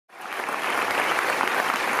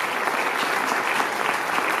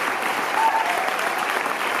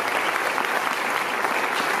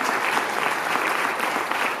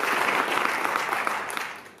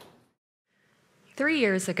3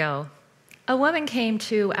 years ago, a woman came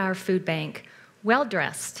to our food bank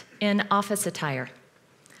well-dressed in office attire.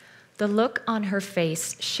 The look on her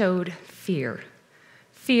face showed fear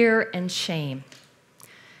and shame.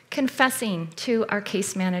 Confessing to our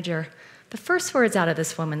case manager, the first words out of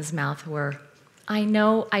this woman's mouth were, "I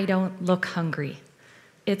know I don't look hungry.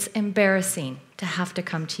 It's embarrassing to have to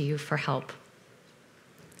come to you for help."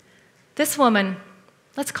 This woman,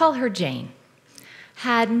 let's call her Jane,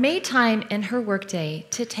 had made time in her workday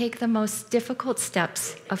to take the most difficult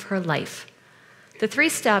steps of her life. The 3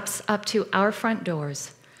 steps up to our front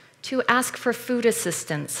doors to ask for food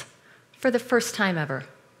assistance for the first time ever.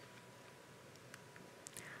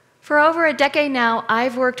 For over a decade now,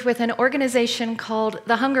 I've worked with an organization called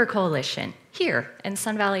the Hunger Coalition here in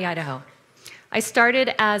Sun Valley, Idaho. I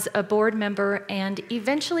started as a board member and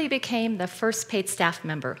eventually became the first paid staff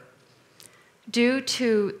member. Due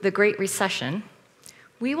to the Great Recession,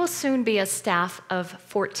 we will soon be a staff of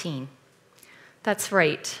 14. That's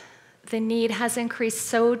right. The need has increased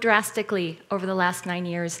so drastically over the last 9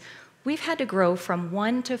 years, we've had to grow from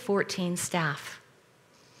 1 to 14 staff.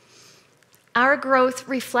 Our growth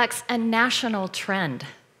reflects a national trend.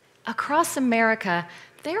 Across America,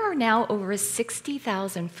 there are now over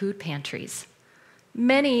 60,000 food pantries.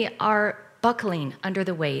 Many are buckling under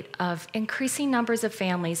the weight of increasing numbers of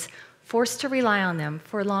families forced to rely on them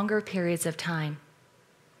for longer periods of time.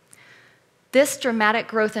 This dramatic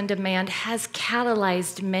growth in demand has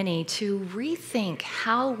catalyzed many to rethink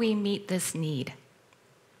how we meet this need.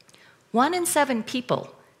 1 in 7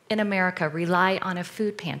 people in America rely on a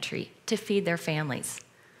food pantry to feed their families.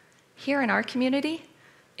 Here in our community,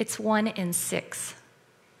 it's 1 in 6.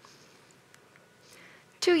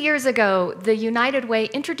 2 years ago, the United Way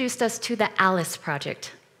introduced us to the ALICE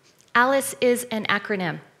project. ALICE is an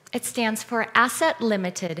acronym. It stands for Asset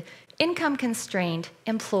Limited, Income Constrained,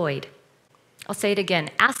 Employed. I'll say it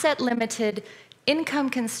again, Asset Limited,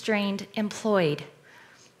 Income Constrained, Employed.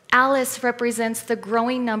 ALICE represents the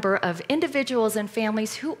growing number of individuals and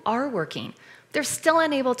families who are working. They're still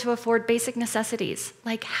unable to afford basic necessities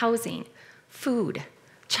like housing, food,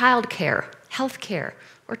 childcare, healthcare,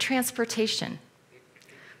 or transportation.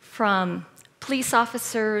 From police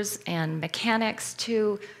officers and mechanics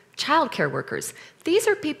to childcare workers, these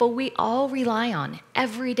are people we all rely on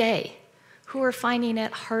every day who are finding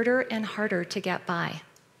it harder and harder to get by.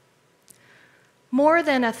 More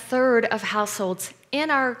than 1/3 of households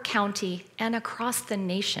in our county and across the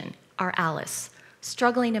nation are ALICE,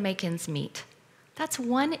 struggling to make ends meet. That's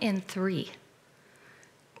 1 in 3.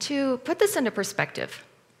 To put this into perspective,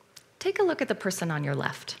 take a look at the person on your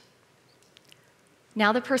left.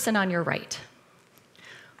 Now the person on your right.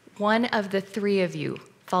 1 of the 3 of you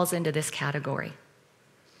falls into this category.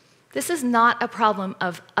 This is not a problem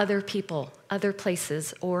of other people, other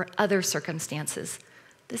places, or other circumstances.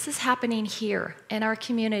 This is happening here in our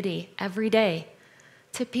community every day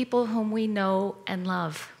to people whom we know and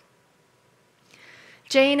love.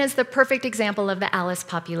 Jane is the perfect example of the ALICE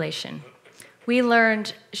population. We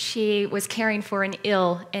learned she was caring for an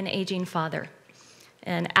ill and aging father.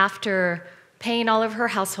 And after paying all of her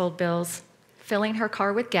household bills, filling her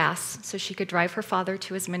car with gas so she could drive her father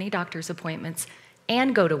to as many doctor's appointments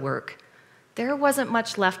and go to work, there wasn't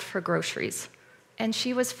much left for groceries, and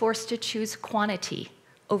she was forced to choose quantity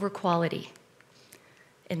over quality.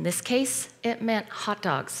 In this case, it meant hot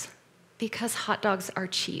dogs, because hot dogs are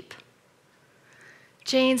cheap.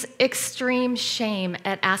 Jane's extreme shame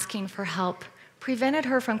at asking for help prevented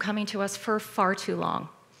her from coming to us for far too long.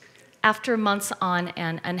 After months on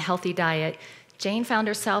an unhealthy diet, Jane found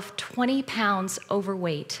herself 20 pounds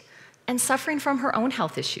overweight and suffering from her own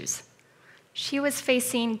health issues. She was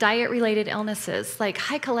facing diet-related illnesses like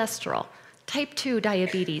high cholesterol, type 2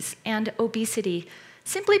 diabetes, and obesity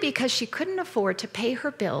simply because she couldn't afford to pay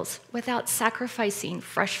her bills without sacrificing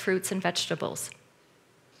fresh fruits and vegetables.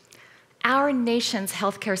 Our nation's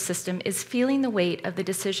healthcare system is feeling the weight of the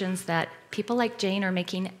decisions that people like Jane are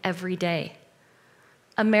making every day.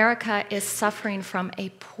 America is suffering from a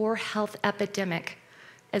poor health epidemic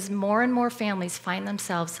as more and more families find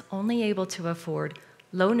themselves only able to afford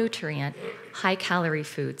low-nutrient, high-calorie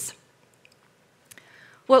foods.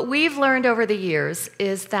 What we've learned over the years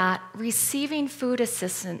is that receiving food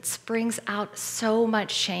assistance brings out so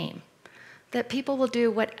much shame that people will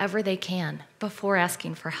do whatever they can before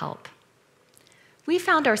asking for help. We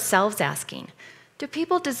found ourselves asking, do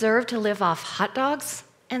people deserve to live off hot dogs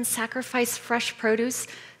and sacrifice fresh produce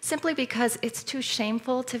simply because it's too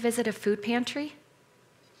shameful to visit a food pantry?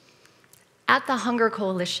 At the Hunger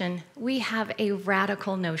Coalition, we have a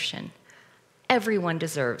radical notion. Everyone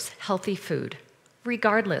deserves healthy food,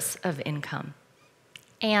 regardless of income.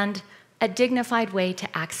 And a dignified way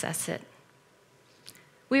to access it.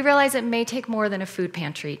 We realize it may take more than a food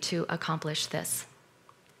pantry to accomplish this.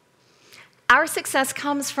 Our success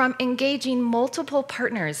comes from engaging multiple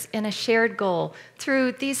partners in a shared goal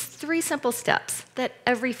through these 3 simple steps that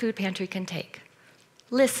every food pantry can take: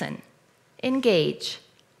 listen, engage,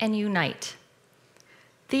 and unite.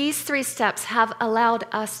 These 3 steps have allowed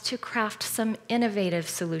us to craft some innovative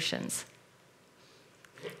solutions.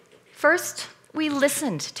 First, we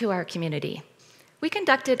listened to our community. We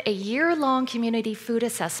conducted a year-long community food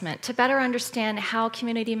assessment to better understand how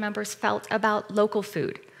community members felt about local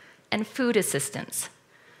food and food assistance.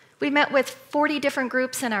 We met with 40 different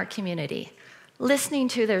groups in our community, listening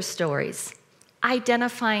to their stories,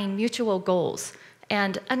 identifying mutual goals,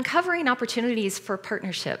 and uncovering opportunities for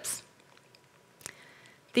partnerships.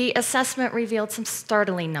 The assessment revealed some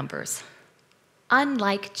startling numbers.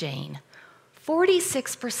 Unlike Jane,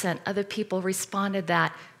 46% of the people responded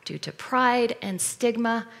that, due to pride and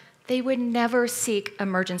stigma, they would never seek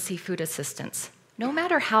emergency food assistance, no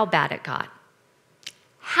matter how bad it got.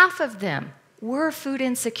 Half of them were food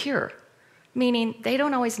insecure, meaning they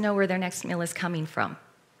don't always know where their next meal is coming from.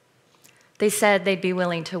 They said they'd be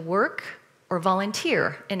willing to work or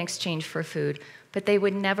volunteer in exchange for food, but they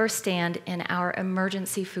would never stand in our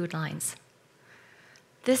emergency food lines.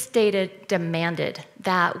 This data demanded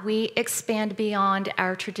that we expand beyond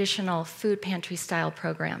our traditional food pantry-style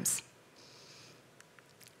programs.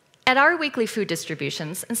 At our weekly food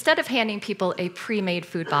distributions, instead of handing people a pre-made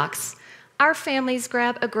food box, our families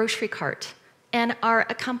grab a grocery cart and are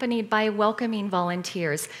accompanied by welcoming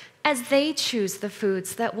volunteers as they choose the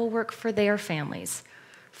foods that will work for their families,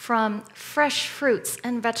 from fresh fruits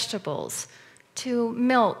and vegetables to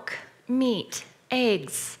milk, meat,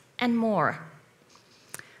 eggs, and more.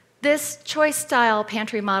 This choice-style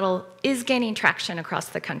pantry model is gaining traction across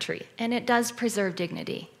the country, and it does preserve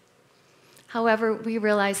dignity. However, we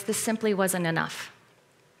realized this simply wasn't enough.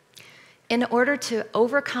 In order to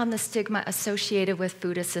overcome the stigma associated with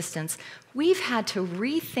food assistance, we've had to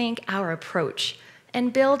rethink our approach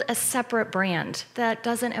and build a separate brand that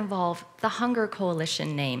doesn't involve the Hunger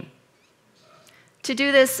Coalition name. To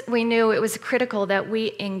do this, we knew it was critical that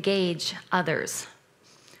we engage others.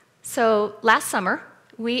 So last summer,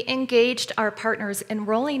 we engaged our partners in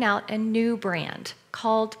rolling out a new brand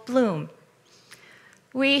called Bloom.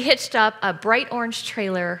 We hitched up a bright orange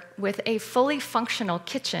trailer with a fully functional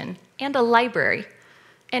kitchen and a library,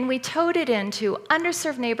 and we towed it into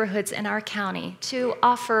underserved neighborhoods in our county to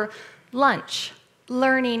offer lunch,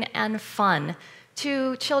 learning, and fun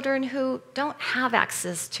to children who don't have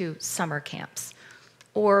access to summer camps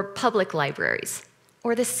or public libraries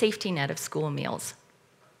or the safety net of school meals.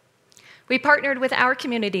 We partnered with our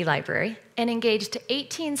community library and engaged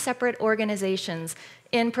 18 separate organizations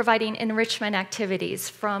in providing enrichment activities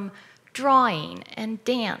from drawing and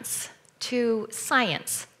dance to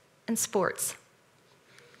science and sports.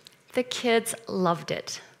 The kids loved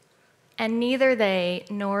it, and neither they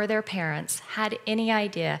nor their parents had any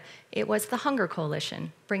idea it was the Hunger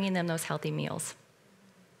Coalition bringing them those healthy meals.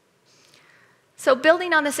 So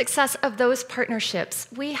building on the success of those partnerships,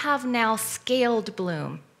 we have now scaled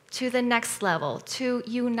Bloom to the next level to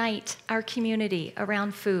unite our community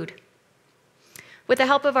around food. With the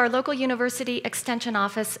help of our local university extension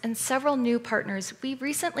office and several new partners, we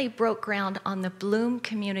recently broke ground on the Bloom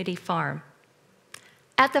Community Farm.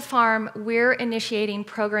 At the farm, we're initiating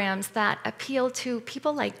programs that appeal to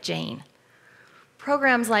people like Jane.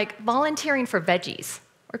 Programs like volunteering for veggies,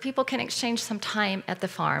 where people can exchange some time at the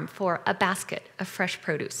farm for a basket of fresh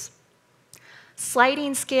produce.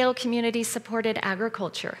 Sliding scale community-supported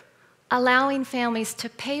agriculture, allowing families to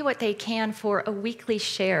pay what they can for a weekly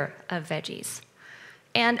share of veggies.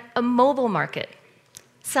 And a mobile market,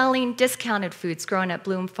 selling discounted foods grown at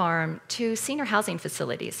Bloom Farm to senior housing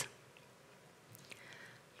facilities.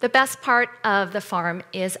 The best part of the farm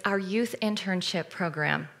is our youth internship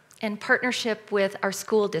program in partnership with our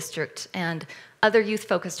school district and other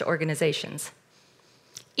youth-focused organizations.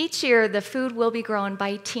 Each year, the food will be grown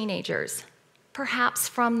by teenagers, perhaps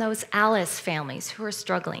from those Alice families who are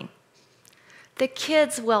struggling. The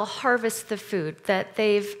kids will harvest the food that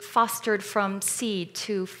they've fostered from seed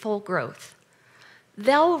to full growth.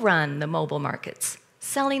 They'll run the mobile markets,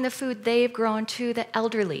 selling the food they've grown to the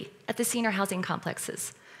elderly at the senior housing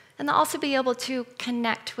complexes. And they'll also be able to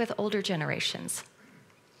connect with older generations.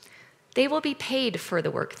 They will be paid for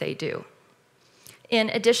the work they do. In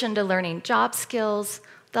addition to learning job skills,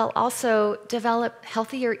 they'll also develop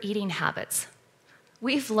healthier eating habits.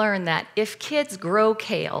 We've learned that if kids grow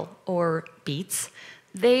kale or beets,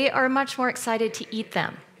 they are much more excited to eat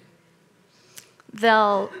them.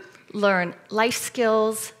 They'll learn life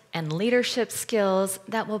skills and leadership skills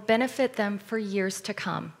that will benefit them for years to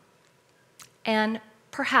come. And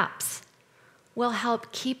perhaps will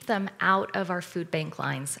help keep them out of our food bank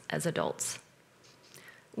lines as adults.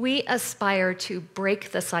 We aspire to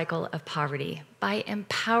break the cycle of poverty by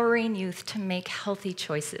empowering youth to make healthy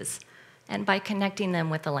choices and by connecting them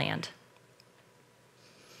with the land.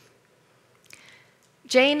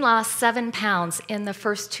 Jane lost 7 pounds in the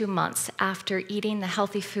first 2 months after eating the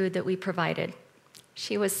healthy food that we provided.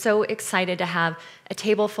 She was so excited to have a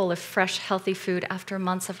table full of fresh, healthy food after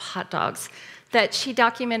months of hot dogs that she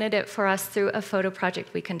documented it for us through a photo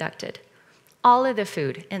project we conducted. All of the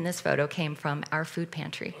food in this photo came from our food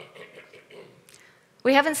pantry.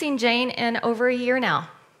 We haven't seen Jane in over a year now.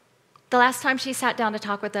 The last time she sat down to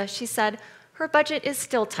talk with us, she said her budget is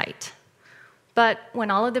still tight. But when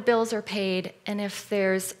all of the bills are paid and if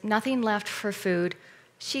there's nothing left for food,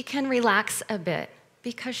 she can relax a bit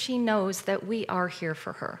because she knows that we are here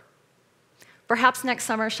for her. Perhaps next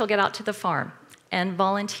summer she'll get out to the farm and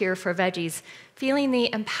volunteer for veggies, feeling the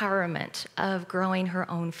empowerment of growing her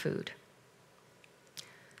own food.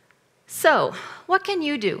 So, what can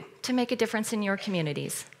you do to make a difference in your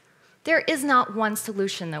communities? There is not one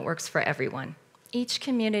solution that works for everyone. Each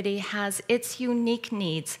community has its unique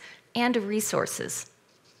needs and resources.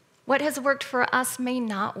 What has worked for us may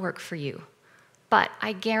not work for you, but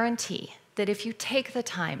I guarantee that if you take the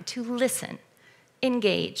time to listen,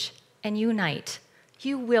 engage, and unite,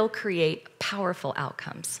 you will create powerful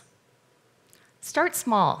outcomes. Start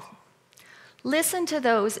small. Listen to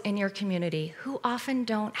those in your community who often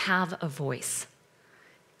don't have a voice.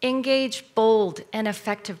 Engage bold and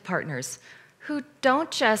effective partners who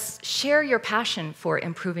don't just share your passion for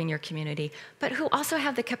improving your community, but who also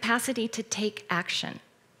have the capacity to take action.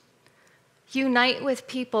 Unite with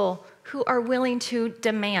people who are willing to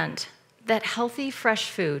demand that healthy, fresh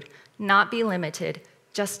food not be limited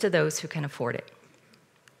just to those who can afford it.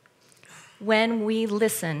 When we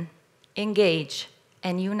listen, engage,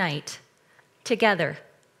 and unite, together,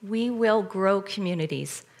 we will grow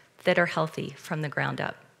communities that are healthy from the ground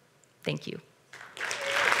up. Thank you.